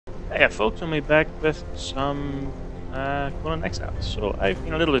Hey folks, I'm back with some Conan Exiles. So I've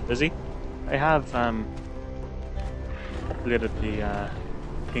been a little bit busy. I have upgraded the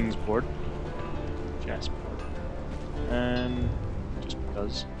King's board, chess board, just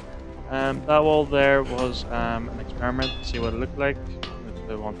because. That wall there was an experiment to see what it looked like. If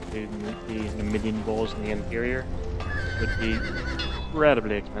I want to do the million walls in the interior, it would be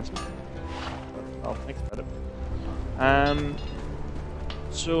incredibly expensive. But I'll think about it.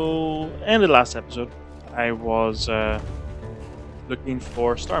 So, in the last episode, I was looking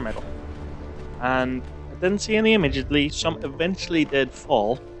for star metal, and I didn't see any immediately. Some eventually did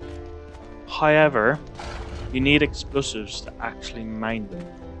fall. However, you need explosives to actually mine them.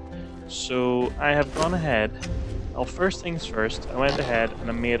 So I have gone ahead. Well, first things first, I went ahead and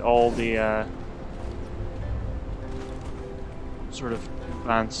I made all the sort of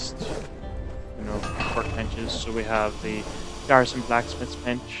advanced, workbenches. So we have the Garrison Blacksmith's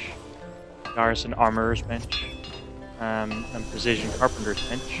bench, Garrison Armorer's bench, and Precision Carpenter's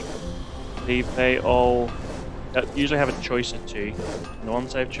bench. They all usually have a choice of two. And the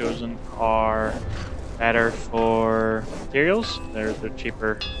ones I've chosen are better for materials. They're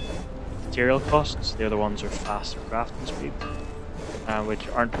cheaper material costs. The other ones are faster crafting speeds, which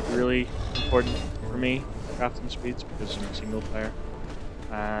aren't really important for me, crafting speeds, because I'm single player.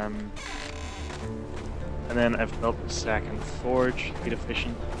 And then I've built the second forge, heat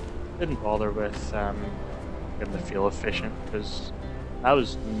efficient. Didn't bother with getting the fuel efficient because that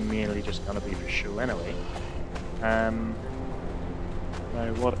was mainly just going to be for show anyway. Now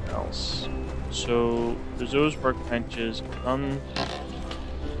what else? So there's those workbenches. I've done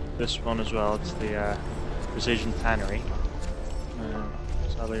this one as well. It's the precision tannery.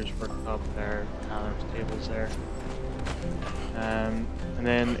 Saddler's worktop there, Tanner's tables there. And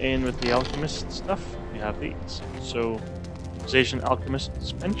then in with the alchemist stuff, we have these. So, precision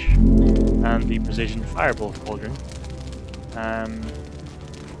alchemist's bench and the precision fireball cauldron.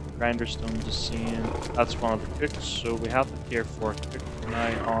 Grinder stones is seen. That's one of the cooks. So we have the tier 4 cook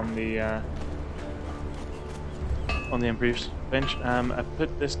now on the improved bench. I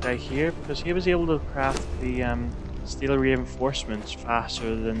put this guy here because he was able to craft the steel reinforcements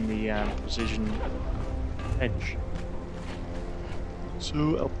faster than the precision bench.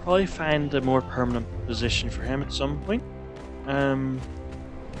 So I'll probably find a more permanent position for him at some point. And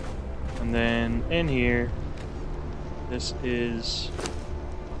then in here, this is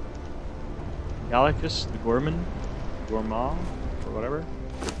Gallicus, the Gourmand, or whatever.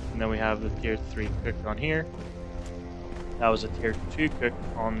 And then we have the tier 3 cook on here. That was a tier 2 cook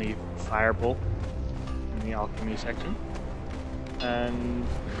on the fireball in the alchemy section. And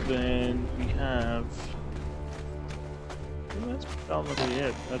then we have... that's predominantly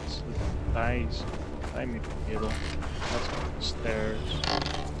it. That's the die making table. That's the stairs.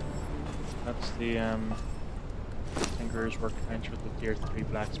 That's the Tinkerer's workbench with the tier 3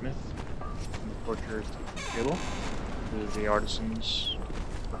 blacksmith. And the torturer's table. This is the artisans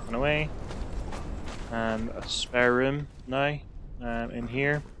working away. And a spare room now in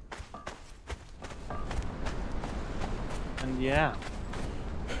here. And yeah.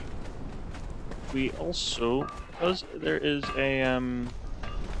 We also, because there is a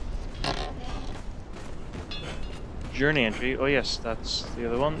journey entry. Oh yes, that's the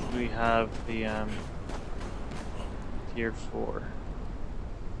other one. We have the tier 4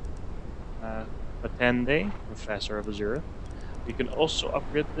 Attende, Professor of Azura. We can also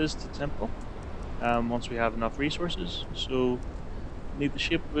upgrade this to Temple once we have enough resources. So need the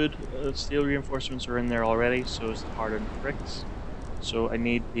ship wood. Steel reinforcements are in there already, so it's the hardened bricks. So I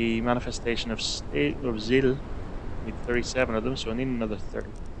need the manifestation of Zil. I need 37 of them, so I need another 30.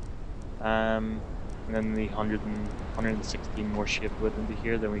 And then the 116 more ship wood into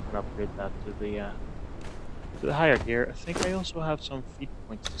here. Then we can upgrade that to the higher gear. I think I also have some feat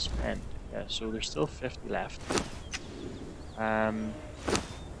points to spend. Yeah, so there's still 50 left.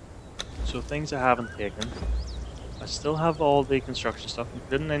 So things I haven't taken. I still have all the construction stuff,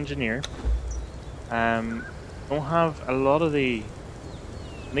 including engineer. Don't have a lot of the...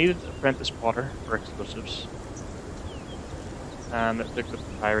 I needed apprentice potter for explosives. And I took the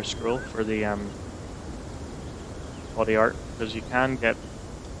papyrus scroll for the body art, because you can get,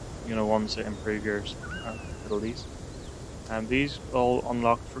 ones that improve your abilities. And these all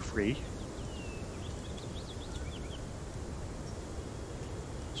unlocked for free.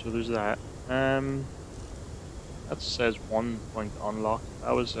 So there's that. That says 1 point unlock.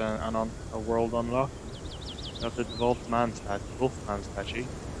 That was a world unlock. Got the Wolfman statue.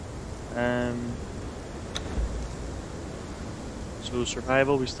 So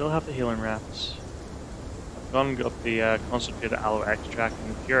survival, we still have the healing rats. gone and got the concentrated aloe extract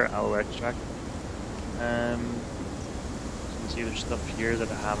and the pure aloe extract. As you can see, there's stuff here that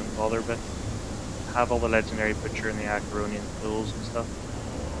I haven't bothered with. I have all the legendary butcher and the Acaronian tools and stuff.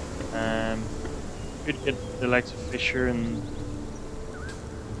 Could get the likes of Fisher and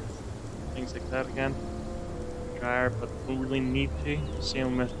things like that again. Dryer, but don't really need to.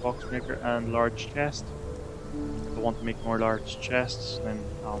 Same with Boxmaker and Large Chest. If I want to make more large chests, then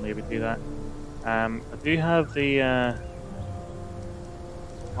I'll maybe do that. I do have the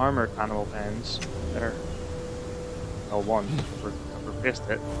armor animal pens there. Well, one, I've replaced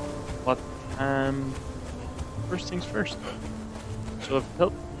it. But first things first. So I've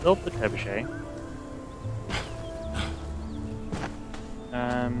built the trebuchet.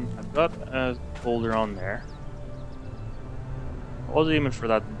 I've got a folder on there. I was aiming for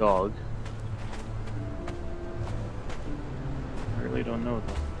that dog. I really don't know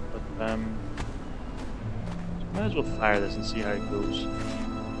though. But might as well fire this and see how it goes.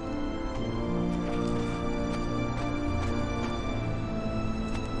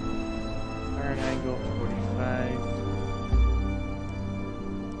 Fire angle 45.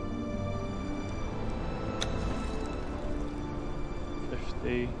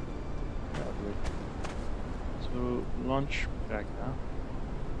 So launch back now.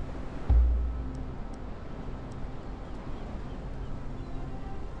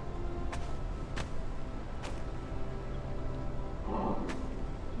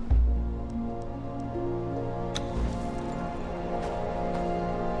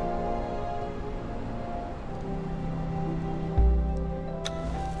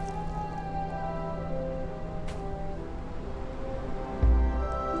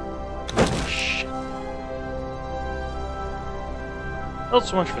 Not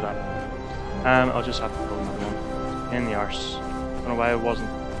so much for that. I'll just have to pull another one. In the arse. I don't know why I wasn't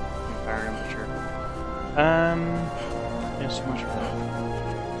firing, but sure. Yeah, so much for that.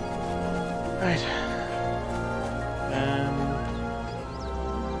 Right.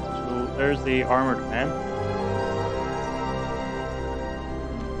 So there's the armored pen.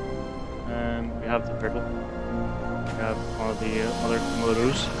 We have the turtle. We have one of the other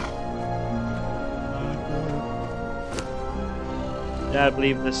Komodos. Yeah, I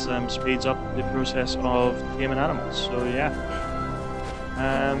believe this speeds up the process of taming animals, so yeah.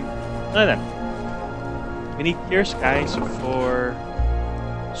 Now then, we need clear skies for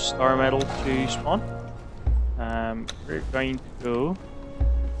star metal to spawn. We're going to go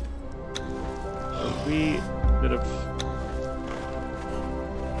a wee bit of...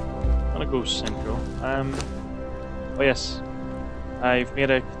 I'm gonna go central. Oh yes, I've made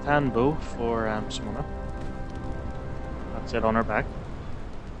a Catan bow for Simona. That's it on her back.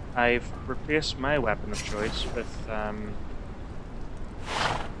 I've replaced my weapon of choice with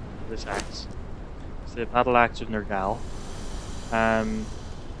this axe. It's the battle axe of Nergal.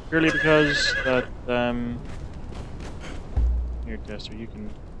 Purely because that here, Jester, you can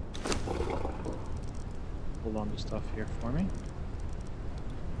hold on to stuff here for me.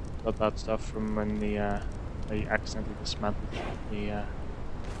 Got that stuff from when I accidentally dismantled the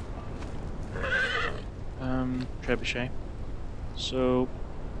trebuchet. So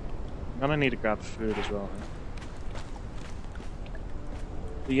I'm gonna need to grab food as well.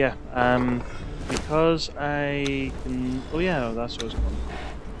 But yeah, because I can. Oh yeah, that's what I was going.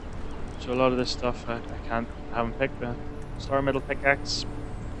 So a lot of this stuff I haven't picked. The star metal pickaxe.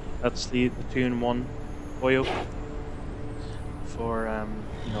 That's the 2-in-1 oil for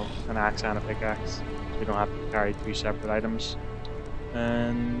you know, an axe and a pickaxe. So you don't have to carry 2 separate items.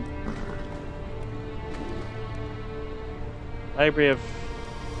 And library of,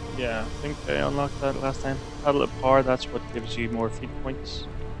 yeah, I think I unlocked that last time. Paddle of Power, that's what gives you more feat points.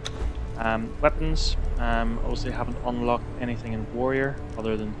 Weapons, obviously haven't unlocked anything in Warrior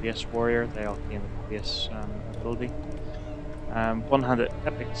other than base Warrior. They all came with base ability. One-handed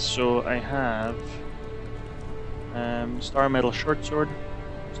epics, so I have Star Metal Short Sword,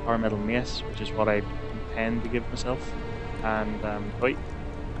 Star Metal Mace, which is what I intend to give myself, and Bite.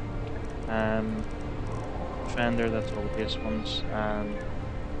 Defender, that's all the base ones, and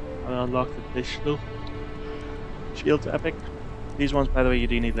I unlocked additional Shields Epic. These ones, by the way, you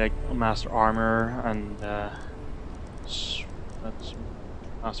do need like Master Armor and that's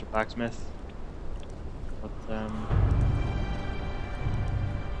Master Blacksmith. But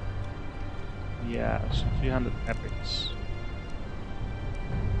yeah, so 200 epics.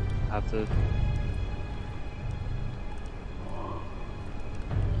 Have to.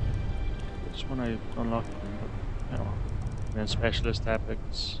 This one I unlocked, but no. And then specialist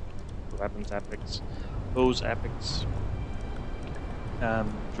epics, weapons epics, bows epics.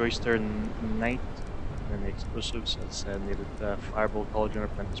 Joyster Knight, then the explosives, as I said, needed Fireball, Cauldron,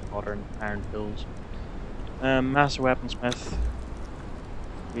 Apprentice Potter, and Iron Pills. Master Weaponsmith,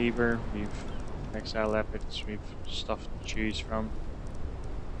 Weaver, we've Exile Epics, we've stuff to choose from.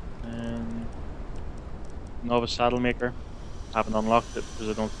 Novice Saddle Maker, haven't unlocked it because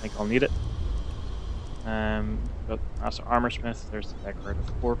I don't think I'll need it. Got Master Armorsmith, there's the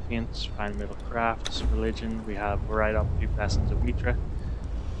Decorative War Paints, Fine Metal Crafts, Religion, we have right up to Blessings of Mitra.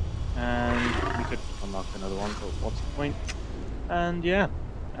 And we could unlock another one, but what's the point? And yeah,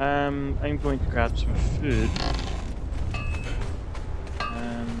 I'm going to grab some food.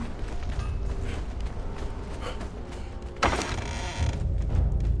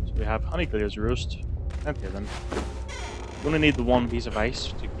 So we have Honeyclear's Roast, plenty of them. We only need the one piece of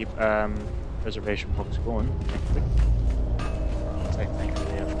ice to keep preservation books going, thankfully.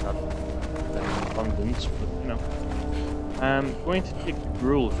 Technically I've got abundance, but you know. I'm going to take the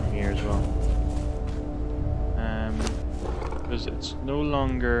gruel from here as well. Because it's no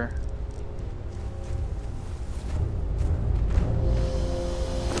longer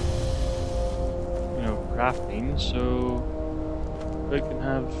crafting, so I can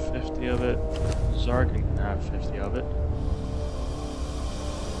have 50 of it, Zarkin can have 50 of it.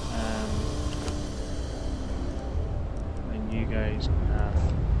 And you guys can have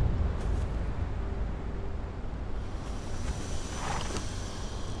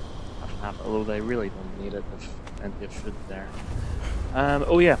half, although they really don't need it, there's plenty of food there.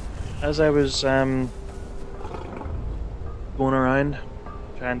 Oh yeah, as I was going around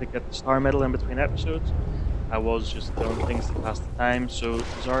trying to get the star medal in between episodes, I was just doing things to pass the time. So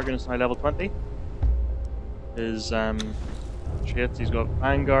Zargan is now level 20. His traits, he's got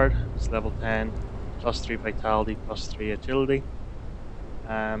Vanguard, it's level 10, +3 Vitality, +3 Agility.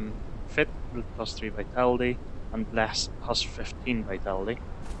 Fit with +3 Vitality, and Bless +15 Vitality.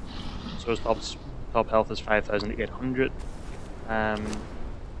 So his top health is 5,800.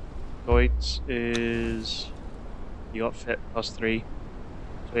 Goit is, he got Fit +3.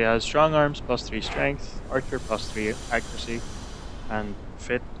 So he has Strong Arms +3 Strength, Archer +3 Accuracy, and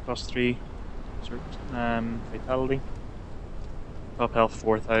Fit +3 Vitality. Top health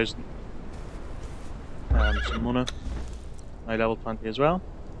 4,000. Simona, now level 20 as well.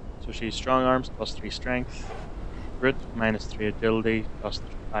 So she's Strong Arms +3 Strength, Brute -3 Agility,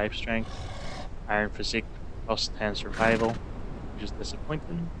 +5 Strength, Iron Physique +10 Survival, which is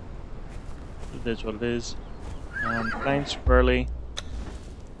disappointing. It is what it is. Blind Squirrely,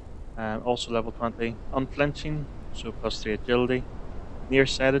 also level 20. Unflinching, so +3 Agility.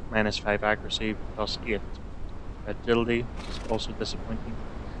 Nearsighted, -5 Accuracy, +8 Agility, which is also disappointing.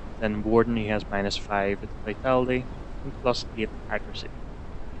 Then Warden, he has -5 Vitality and +8 Accuracy.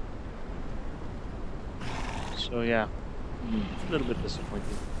 So yeah, a little bit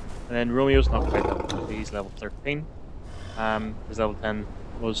disappointing. And then Romeo's not quite level 20, he's level 13. His level 10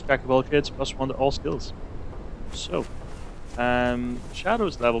 was Jack of all trades, +1 to all skills. So,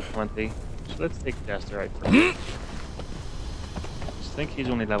 Shadow's level 20, so let's take Jester out first. I think he's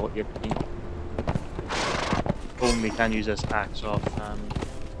only level 18. Oh, and we can use this axe off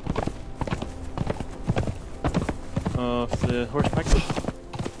the horseback.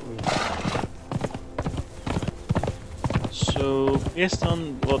 So, based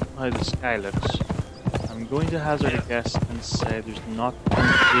on how the sky looks, I'm going to hazard a guess and say there's not going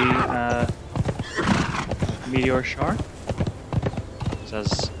to be a meteor shower. Because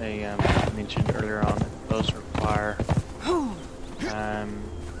as I mentioned earlier on, it does require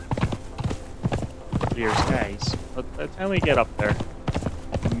clear skies. But by the time we get up there,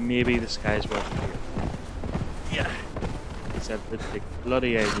 maybe the skies will clear. Yeah. Except it took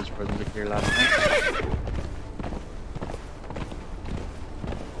bloody ages for them to clear last night.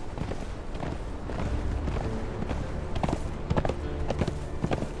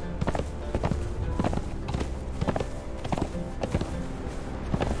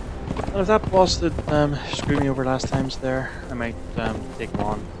 If that boss that screwed me over last time's there, I might take him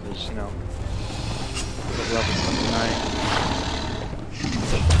on, because, you know, level 79.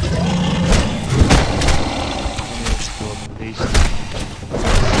 Beast. In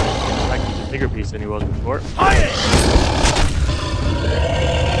fact, he's a bigger beast than he was before.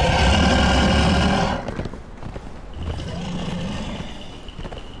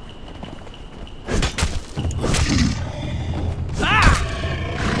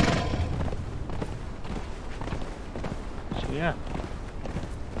 Yeah.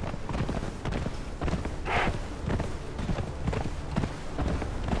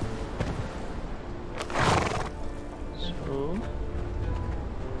 So,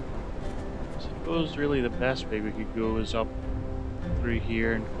 I suppose really the best way we could go is up through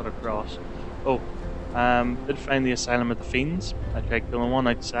here and cut across. Oh, Did find the Asylum of the Fiends. I tried killing one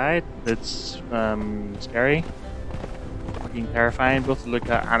outside. It's scary, fucking terrifying, both to look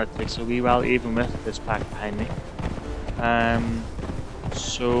at, and it takes a wee while, even with this pack behind me.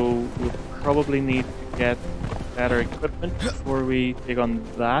 So we'll probably need to get better equipment before we take on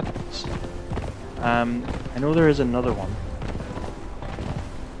that. I know there is another one.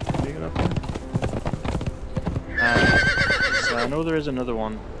 Can we get up there? So I know there is another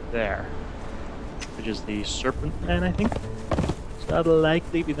one there, which is the Serpent Man, I think. So that'll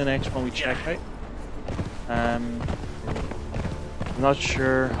likely be the next one we check out. I'm not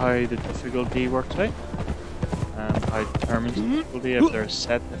sure how the difficulty works out. How it determines the difficulty, if there's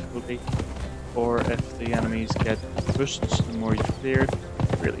set difficulty, or if the enemies get boosts the more you clear.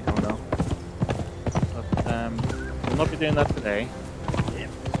 Really don't know. But we'll not be doing that today.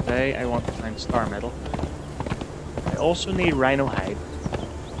 Today I want to find Star Metal. I also need Rhino Hide,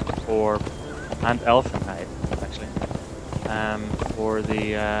 and Elephant Hide, actually, for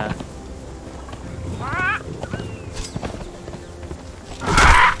the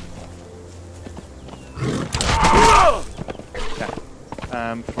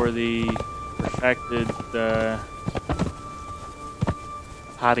for the perfected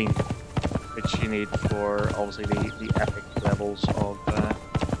padding, which you need for obviously the epic levels of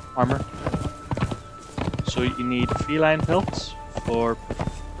armor. So you need feline pelts for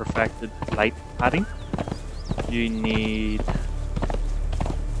perfected light padding. You need,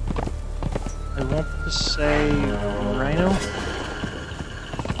 I want to say, rhino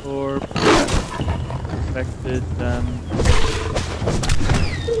for perfected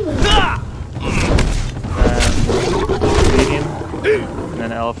medium, and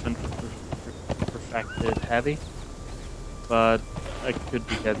then elephant for perfected heavy. But I could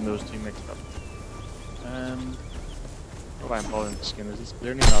be getting those two mixed up. Oh, I'm following the skin. This is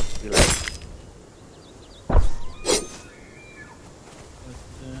clearly not too light.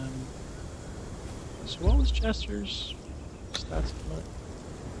 So what was Chester's stats?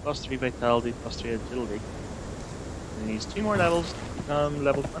 +3 vitality, +3 agility. And he needs 2 more levels to become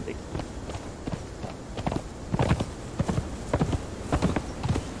level 20.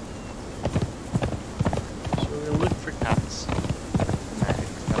 So we'll look for cats.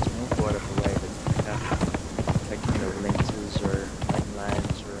 Cats won't go out of the way to cat. Like, you know, lynxes or like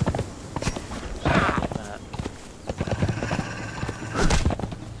lions or stuff like that.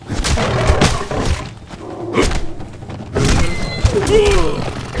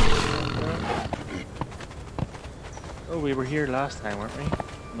 Oh, we were here last time, weren't we?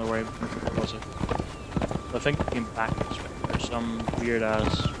 No, where was it? I think we came back this way. There's some weird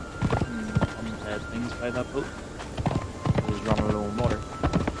ass undead things by that boat. It was running low on water.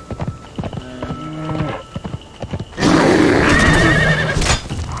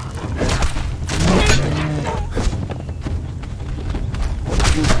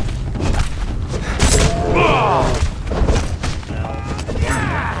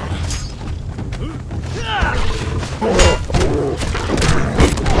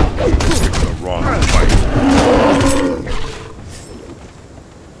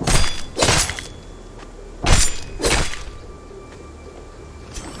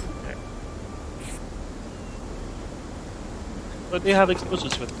 But they have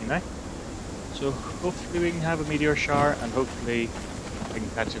explosives with me now. So hopefully we can have a meteor shower, and hopefully I can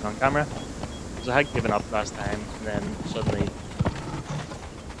catch it on camera. Because I had given up last time, and then suddenly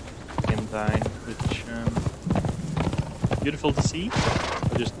came down, which beautiful to see.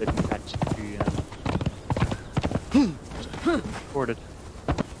 I just didn't catch it to record it.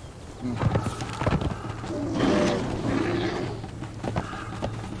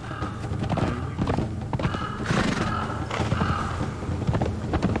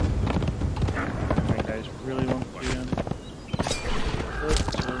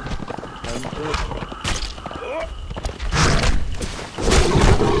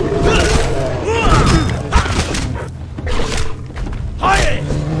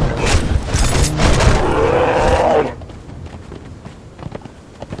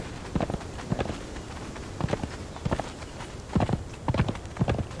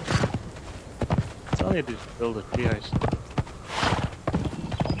 I need to build a tree house.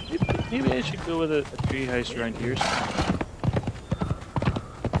 Maybe I should go with a tree house around here.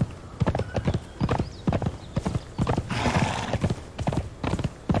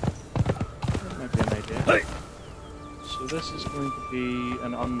 That might be an idea. Hey. So this is going to be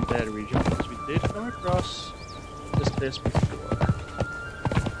an undead region, because we did come across this place before.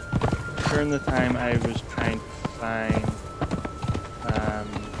 During the time I was trying to find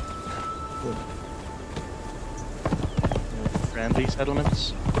friendly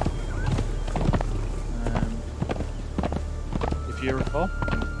settlements. if you recall.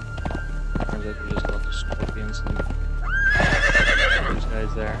 Turns out there's just lots of scorpions and those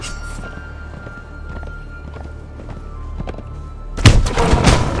guys there.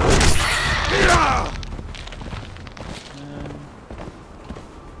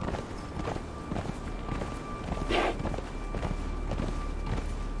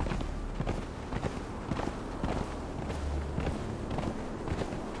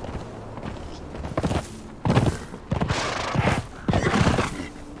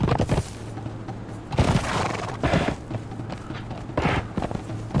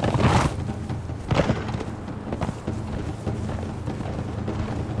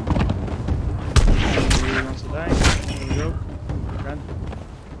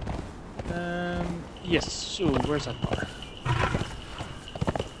 Yes, so where's that bar?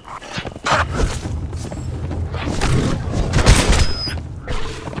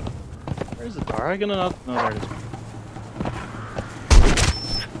 Where's the bar? I'm gonna not know where it is.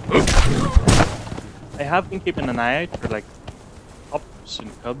 I have been keeping an eye out for like pups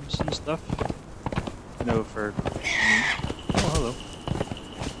and cubs and stuff. You know, for oh hello.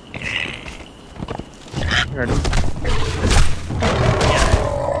 Heard him.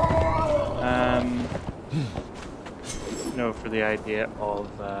 You know, for the idea of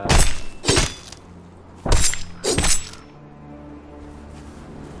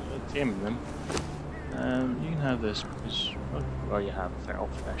taming them. You can have this because well, you have feral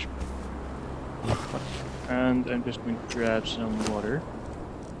flesh. And I'm just going to grab some water.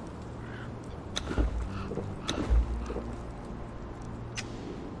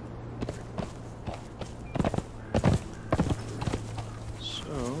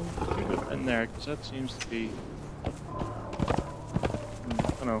 So, keep it in there because that seems to be.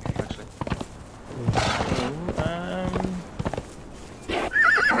 Oh no, actually.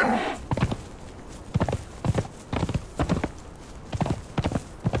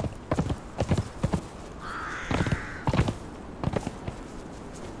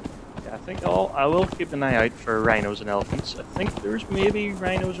 So, I will keep an eye out for rhinos and elephants. I think there's maybe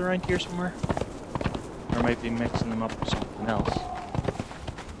rhinos around here somewhere. Or I might be mixing them up with something else.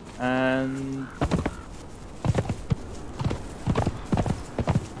 And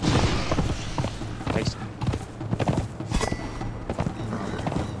nice.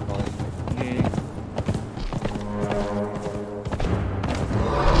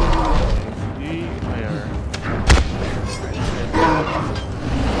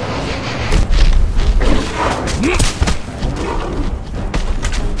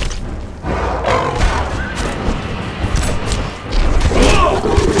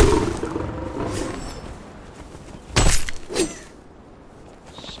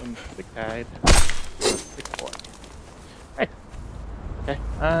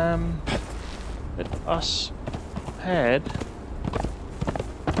 Let us head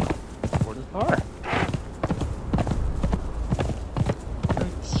for the car.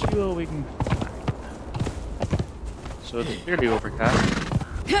 Let's see what we can find. So it's clearly overcast.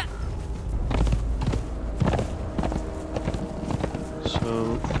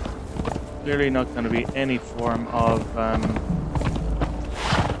 So clearly not going to be any form of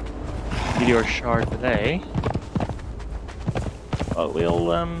meteor shower today. But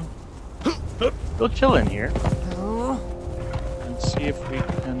we'll chill in here and see if we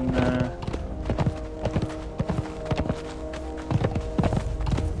can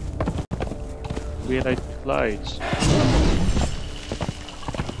wait out the clouds.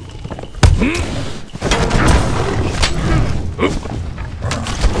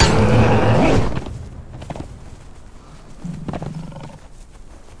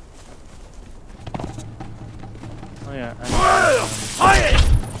 Oh yeah,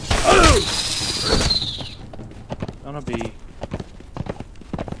 gonna be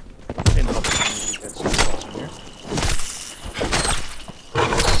an opportunity to get some balls in here.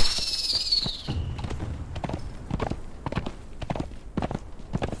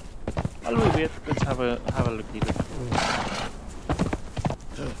 While we wait, let's have a look at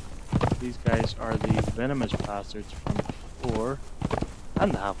it. These guys are the venomous bastards from before,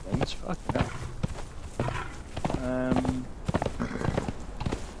 and the halflings. Fuck yeah.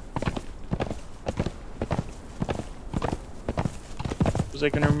 I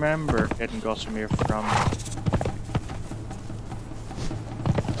can remember getting GOSSAMER from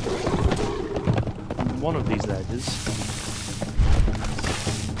one of these ledges.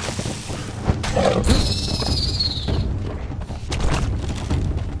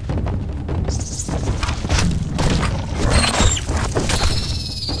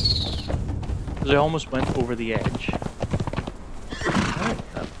 Because I almost went over the edge.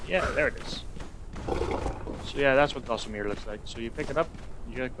 Yeah, there it is. So yeah, that's what Gossamer looks like. So you pick it up,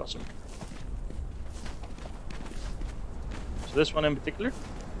 you get Gossamer. So this one in particular,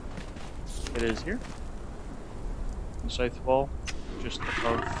 it is here. On the south wall, just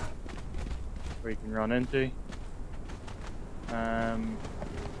above where you can run into.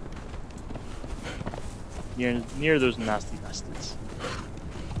 Near those nasty bastards.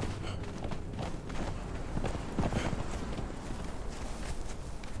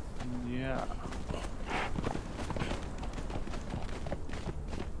 Yeah.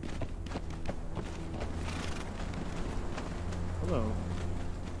 Hello.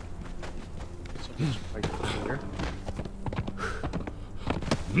 Something's quite clear.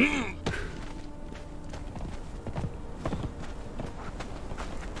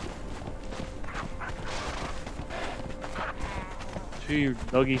 Two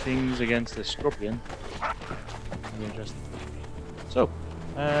doggy things against a scorpion. Really interesting. So,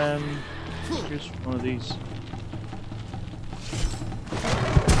 here's one of these.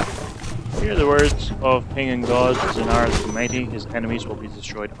 Hear the words of King and God, Zanareth the Mighty. His enemies will be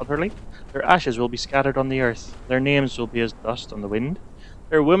destroyed utterly. Their ashes will be scattered on the earth. Their names will be as dust on the wind.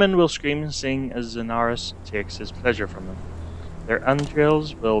 Their women will scream and sing as Zanareth takes his pleasure from them. Their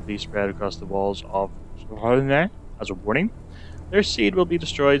entrails will be spread across the walls of Siptah as a warning. Their seed will be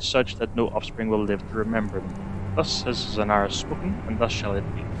destroyed such that no offspring will live to remember them. Thus has Zanareth spoken, and thus shall it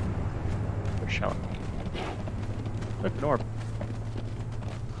be. Or shall it be? Look, an orb.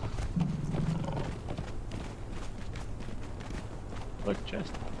 Look, a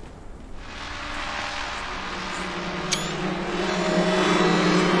chest.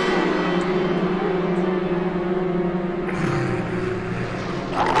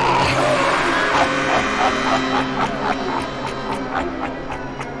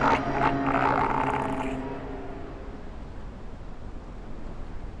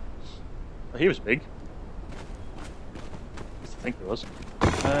 Well, he was big. I think there was.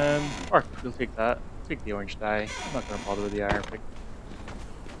 Or we'll take that. Take the orange dye. I'm not gonna bother with the iron pick.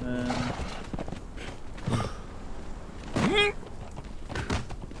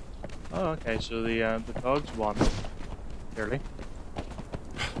 Oh, okay. So the dogs won. Clearly.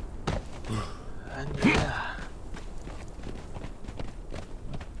 And yeah.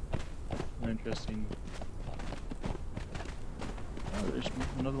 Interesting. Oh, there's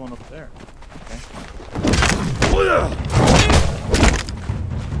another one up there. Okay.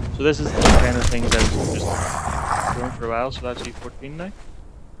 So this is the kind of thing that was just going for a while. So that's E14 now.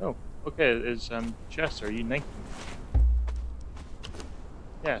 Oh, okay. Is chest? Are you 19?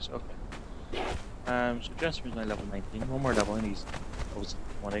 Yes. Okay. So Jester is now level 19. One more level and he's almost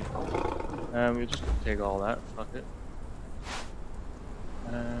 20. We'll just take all that. Fuck it.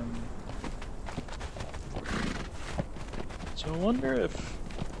 So I wonder if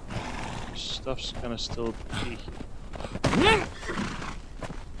stuff's gonna still be.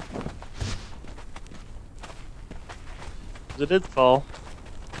 It did fall.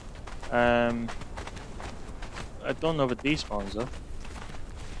 I don't know if it despawns though.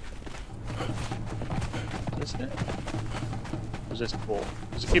 Is this it? Or is this coal?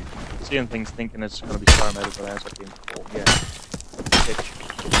 Because I keep seeing things thinking it's gonna be star metal, but it ends up being coal. Yeah. Pitch.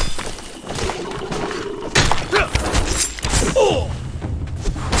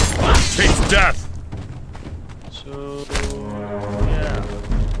 Taste death! So yeah.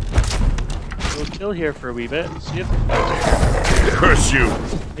 We'll chill here for a wee bit. See if Curse you!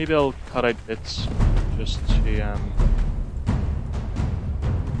 maybe I'll cut out bits just to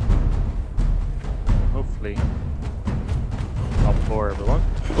hopefully not bore everyone.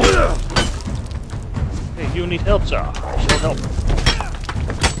 Hey, you need help, sir. I shall help.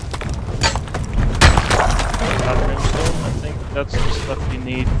 Brimstone, I think that's the stuff you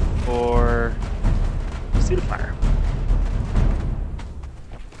need for steel fire.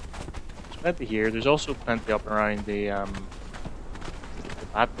 There's plenty here. There's also plenty up around the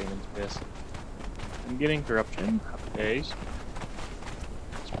bad demon space. I'm getting corruption. Happy days.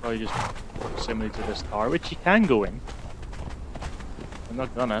 It's probably just proximity to this tower, which you can go in. I'm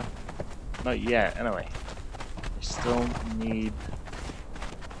not gonna. Not yet, anyway. I still need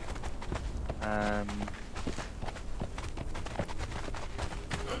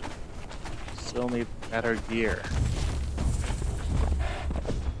better gear.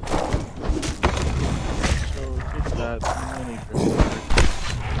 So take that money for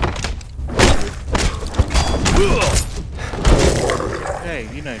okay,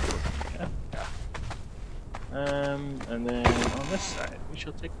 you know. Yeah. And then on this side, we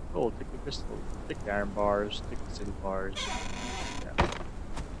shall take the gold, take the crystal, take the iron bars, take the steel bars. Yeah.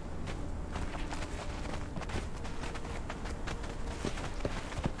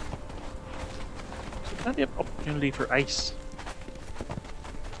 So Plenty of opportunity for ice.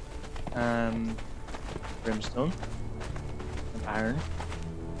 Brimstone. And iron.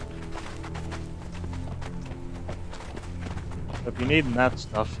 So if you need that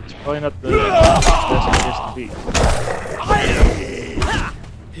stuff, it's probably not the best place to be.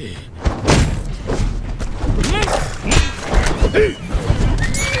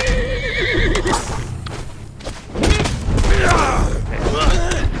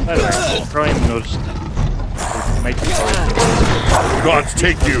 By the way, Brian noticed it might be Gods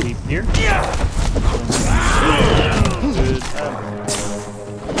take you! here. Good.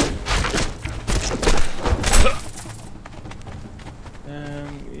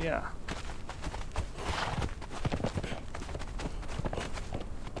 Yeah.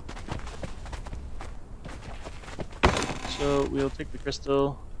 So we'll take the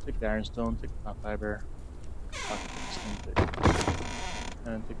crystal, take the ironstone, take the plant fiber,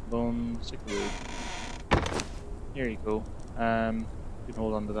 and take the bones, take the wood. Here you go. You can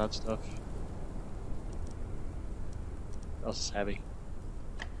hold on to that stuff. What else is heavy?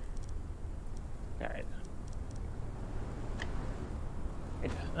 Alright.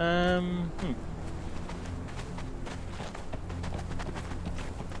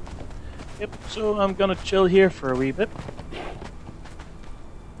 Yep, so I'm gonna chill here for a wee bit.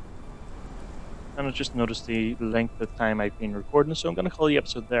 And I just noticed the length of time I've been recording, so I'm going to call the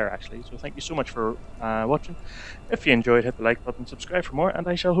episode there, actually. So thank you so much for watching. If you enjoyed, hit the like button, subscribe for more, and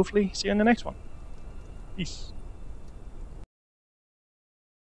I shall hopefully see you in the next one. Peace.